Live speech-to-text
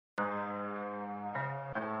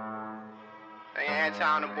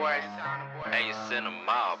town, the boys. Hey, you send them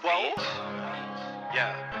out, bitch.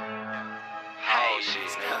 Yeah. Oh, shit.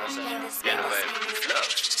 Yeah, baby. Look.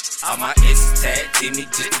 All my exes tag team me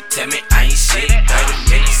just to tell me I ain't shit.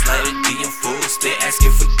 30 minutes later, being full, still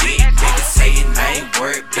asking for dick. Niggas saying I ain't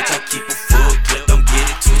worried, bitch, I keep a full clip. Don't get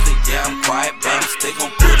it twisted, yeah, I'm quiet, but I'm still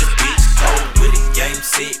gon' pull this bitch. Cold with it, game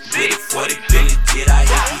set with it, 40 billion jet. I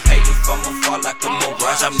hate you hating from afar like a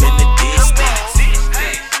mirage, I'm in the distance.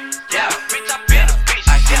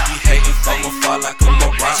 From afar like a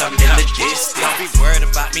mirage, I'm in the distance. Don't be worried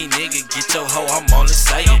about me, nigga, get your hoe, I'm only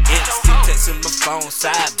saying it. Still texting my phone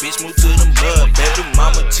side, bitch, move to the mud. Baby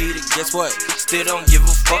mama cheated, guess what? Still don't give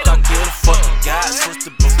a fuck, I kill the fucking guy,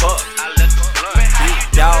 sister before. Big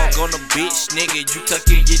dog on a bitch, nigga, you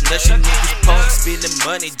tucking your nuts, you niggas punk, spending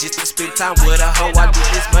money just to spend time with a hoe. I do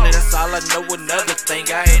this money, that's all I know, another thing,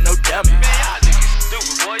 I ain't no dummy.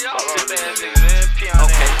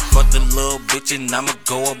 Okay, fuck the little bitch and I'ma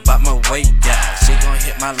go about my way, yeah. She gon'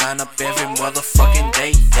 hit my line up every motherfucking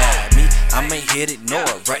day, yeah. Me, I'ma hit it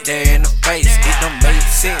north, right there in the face. It don't make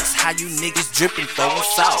sense how you niggas drippin' throwin'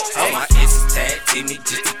 salt. All my exes tag team me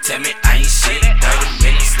just to tell me I ain't shit. 30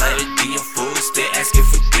 minutes later, being full, still asking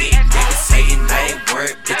for dick. Niggas saying I ain't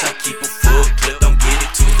worried, bitch, I keep a full clip. Don't get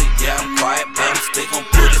it twisted, yeah, I'm quiet, but I'm still gon'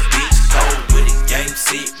 pull this bitch. Cold with it, game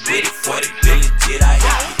set with it, 40 billion jet. I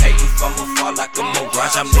hate you hating from afar like a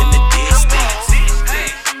mirage, I'm in the distance.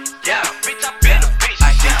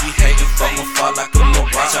 I hear you hating from afar like a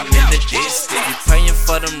mirage, I'm in the distance. You praying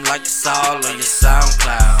for them like it's all on your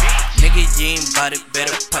SoundCloud. Nigga, you ain't bout it,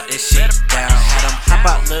 better put that shit down. Had them hop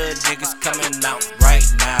out little niggas coming out right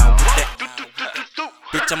now with that.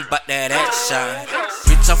 Bitch, I'm bout that action.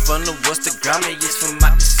 Bitch, I'm from the Instagram, and it's from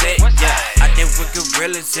out the set, yeah. Out there with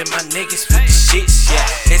gorillas and my niggas with the shits, yeah.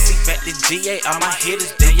 Let's see back the GA, all my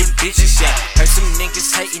hitters, they your bitches, yeah. Heard some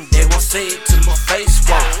niggas hating, they won't say it to my face,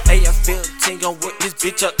 whoa. Hey, I feel tingle with this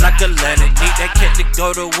bitch up like a Atlanta. Need that cat to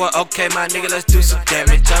go to war, okay, my nigga, let's do some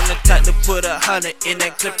damage. I'm the type to put 100 in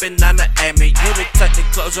that clip and I'm the aiming. You the type to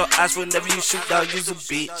close your eyes whenever you shoot, dog, use a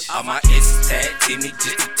bitch. All my exes tag team me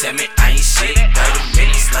just to tell me I ain't shit. 30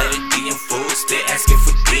 minutes later, being full, still asking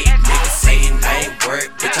for dick. Niggas saying I ain't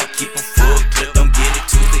worried, bitch, I keep a full clip. Don't get it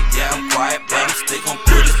twisted, yeah, I'm quiet, but I'm still gon'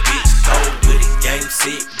 pull this bitch. Cold with it, game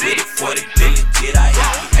set with it, 40 billion jet. I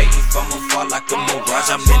hate you hating from afar like a mirage,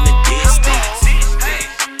 I'm in